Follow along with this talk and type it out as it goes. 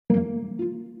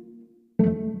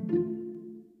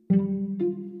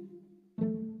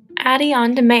Addie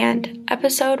on Demand,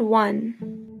 Episode 1.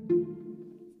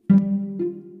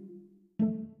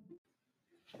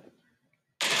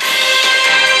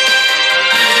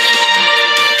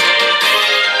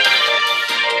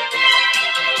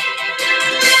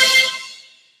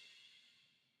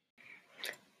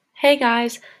 Hey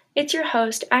guys, it's your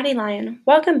host, Addie Lyon.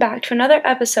 Welcome back to another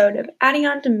episode of Addie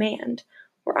on Demand,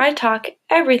 where I talk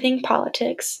everything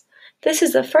politics. This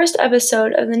is the first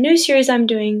episode of the new series I'm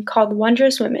doing called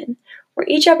Wondrous Women, where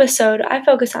each episode I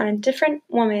focus on a different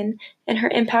woman and her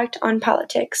impact on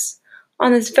politics.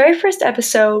 On this very first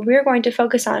episode, we are going to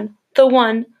focus on the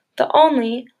one, the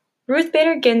only, Ruth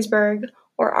Bader Ginsburg,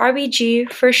 or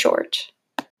RBG for short.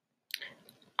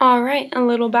 Alright, a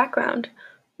little background.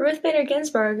 Ruth Bader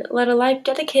Ginsburg led a life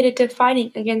dedicated to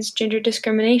fighting against gender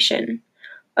discrimination.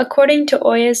 According to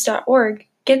Oyez.org,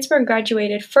 Ginsburg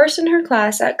graduated first in her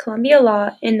class at Columbia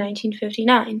Law in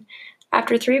 1959,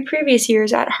 after 3 previous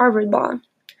years at Harvard Law.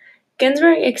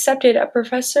 Ginsburg accepted a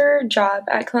professor job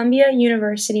at Columbia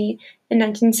University in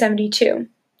 1972.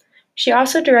 She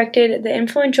also directed the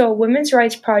influential Women's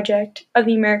Rights Project of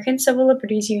the American Civil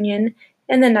Liberties Union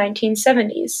in the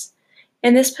 1970s.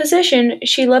 In this position,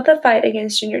 she led the fight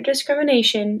against gender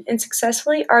discrimination and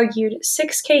successfully argued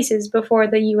 6 cases before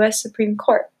the U.S. Supreme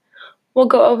Court. We'll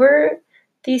go over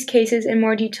these cases in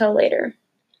more detail later.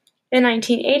 In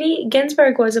 1980,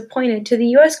 Ginsburg was appointed to the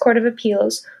U.S. Court of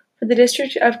Appeals for the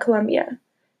District of Columbia,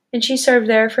 and she served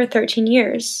there for 13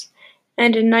 years.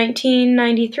 And in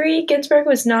 1993, Ginsburg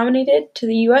was nominated to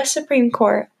the U.S. Supreme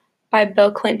Court by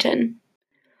Bill Clinton.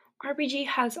 RBG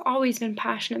has always been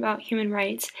passionate about human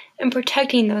rights and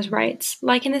protecting those rights,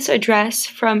 like in this address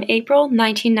from April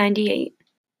 1998.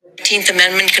 The 13th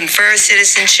Amendment confers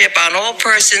citizenship on all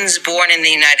persons born in the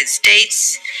United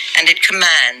States, and it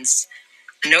commands,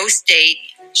 no state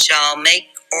shall make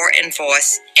or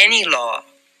enforce any law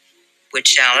which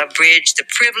shall abridge the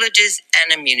privileges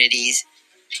and immunities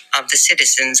of the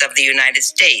citizens of the United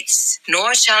States,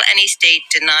 nor shall any state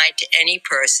deny to any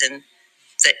person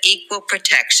the equal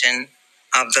protection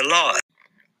of the law.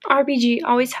 RBG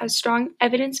always has strong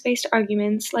evidence-based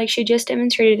arguments like she just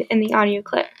demonstrated in the audio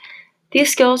clip. These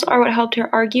skills are what helped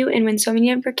her argue and win so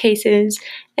many of her cases,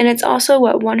 and it's also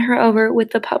what won her over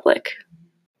with the public.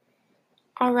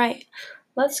 Alright,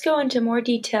 let's go into more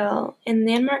detail in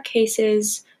landmark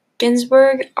cases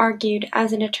Ginsburg argued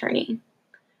as an attorney.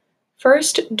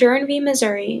 First, Duren v.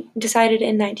 Missouri, decided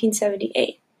in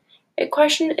 1978. It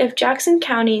questioned if Jackson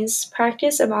County's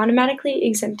practice of automatically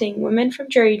exempting women from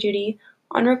jury duty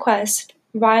on request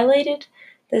violated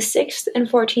the 6th and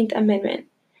 14th Amendment.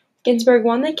 Ginsburg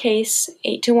won the case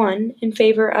 8-1 in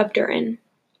favor of Duren.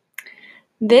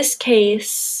 This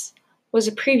case was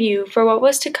a preview for what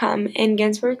was to come in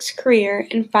Ginsburg's career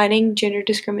in fighting gender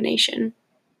discrimination.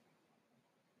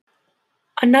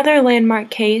 Another landmark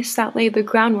case that laid the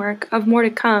groundwork of more to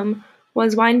come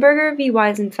was Weinberger v.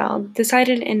 Wiesenfeld,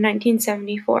 decided in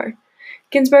 1974.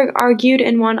 Ginsburg argued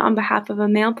and won on behalf of a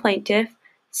male plaintiff,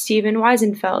 Stephen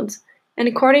Wiesenfeld, and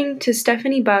according to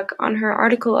Stephanie Buck on her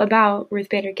article about Ruth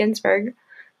Bader Ginsburg,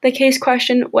 the case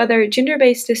questioned whether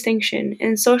gender-based distinction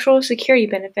in Social Security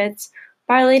benefits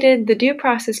violated the Due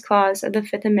Process Clause of the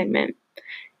Fifth Amendment.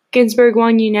 Ginsburg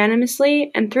won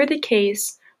unanimously and through the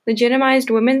case legitimized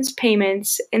women's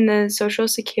payments in the Social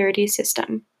Security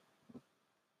system.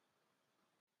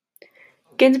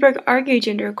 Ginsburg argued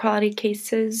gender equality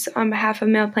cases on behalf of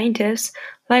male plaintiffs,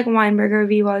 like Weinberger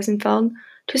v. Wiesenfeld,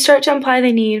 to start to imply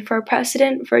the need for a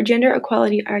precedent for gender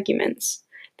equality arguments.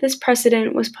 This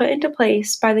precedent was put into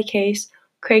place by the case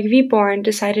Craig v. Bourne,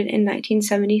 decided in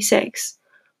 1976,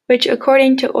 which,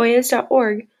 according to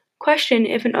Oyez.org, questioned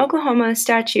if an Oklahoma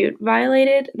statute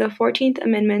violated the 14th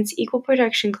Amendment's Equal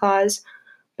Protection Clause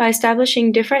by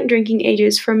establishing different drinking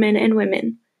ages for men and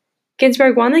women.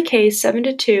 Ginsburg won the case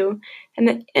 7-2, and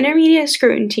the intermediate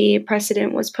scrutiny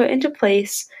precedent was put into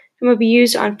place and will be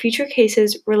used on future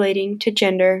cases relating to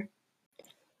gender.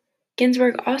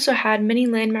 Ginsburg also had many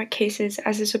landmark cases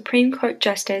as a Supreme Court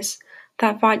justice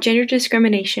that fought gender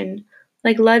discrimination,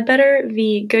 like Ledbetter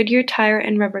v. Goodyear Tire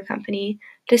and Rubber Company,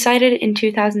 decided in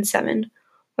 2007,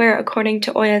 where, according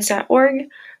to Oyez.org,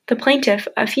 the plaintiff,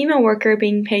 a female worker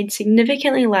being paid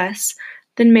significantly less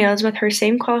than males with her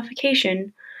same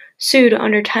qualification, sued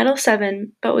under Title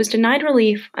VII but was denied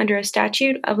relief under a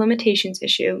statute of limitations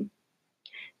issue.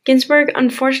 Ginsburg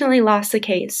unfortunately lost the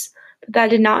case, but that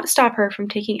did not stop her from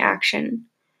taking action.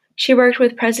 She worked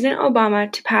with President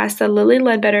Obama to pass the Lilly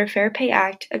Ledbetter Fair Pay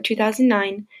Act of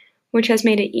 2009, which has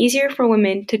made it easier for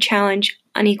women to challenge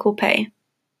unequal pay.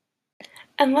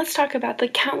 And let's talk about the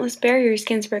countless barriers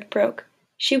Ginsburg broke.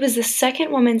 She was the second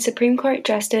woman Supreme Court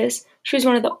justice, she was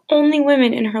one of the only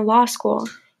women in her law school,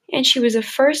 and she was the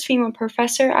first female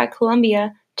professor at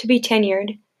Columbia to be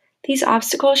tenured. These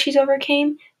obstacles she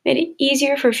overcame made it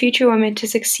easier for future women to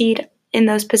succeed in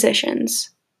those positions.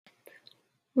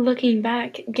 Looking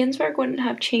back, Ginsburg wouldn't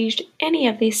have changed any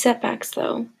of these setbacks,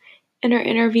 though. In her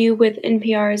interview with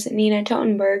NPR's Nina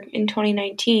Totenberg in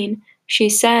 2019, she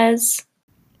says,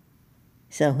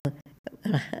 So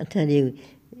I'll tell you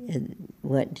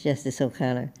what Justice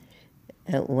O'Connor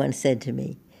once said to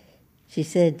me. She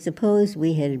said, suppose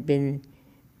we had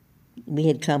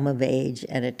come of age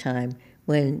at a time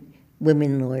when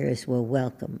women lawyers were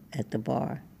welcome at the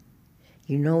bar.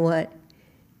 You know what?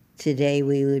 Today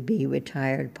we would be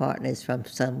retired partners from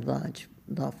some large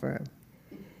law firm.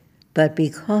 But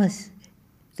because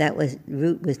that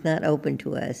route was not open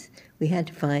to us, we had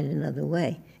to find another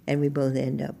way, and we both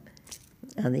end up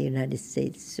on the United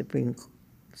States Supreme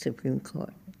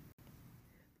Court.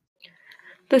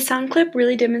 The sound clip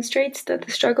really demonstrates that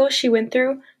the struggle she went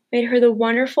through made her the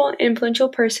wonderful and influential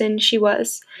person she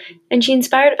was, and she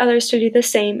inspired others to do the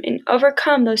same and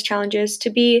overcome those challenges to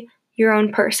be your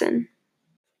own person.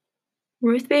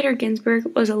 Ruth Bader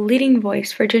Ginsburg was a leading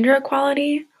voice for gender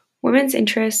equality, women's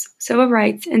interests, civil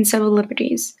rights, and civil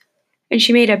liberties, and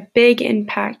she made a big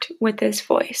impact with this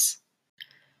voice.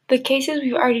 The cases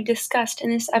we've already discussed in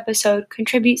this episode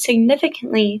contribute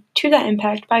significantly to that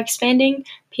impact by expanding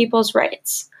people's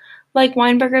rights. Like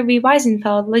Weinberger v.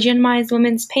 Weisenfeld legitimized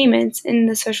women's payments in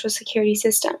the Social Security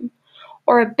system.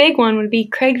 Or a big one would be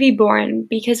Craig v. Boren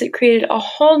because it created a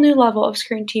whole new level of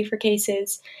scrutiny for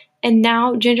cases, and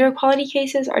now gender equality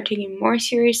cases are taken more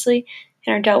seriously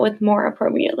and are dealt with more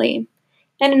appropriately.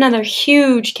 And another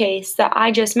huge case that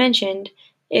I just mentioned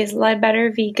is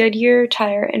Ledbetter v. Goodyear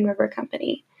Tire and Rubber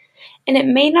Company. And it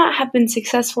may not have been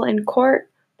successful in court,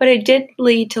 but it did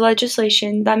lead to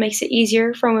legislation that makes it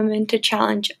easier for women to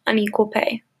challenge unequal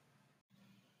pay.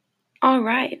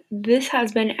 Alright, this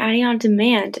has been Addie on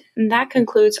Demand, and that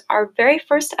concludes our very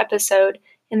first episode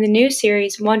in the new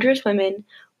series Wondrous Women,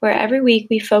 where every week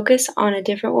we focus on a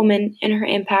different woman and her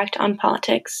impact on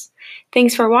politics.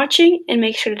 Thanks for watching, and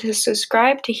make sure to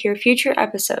subscribe to hear future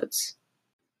episodes.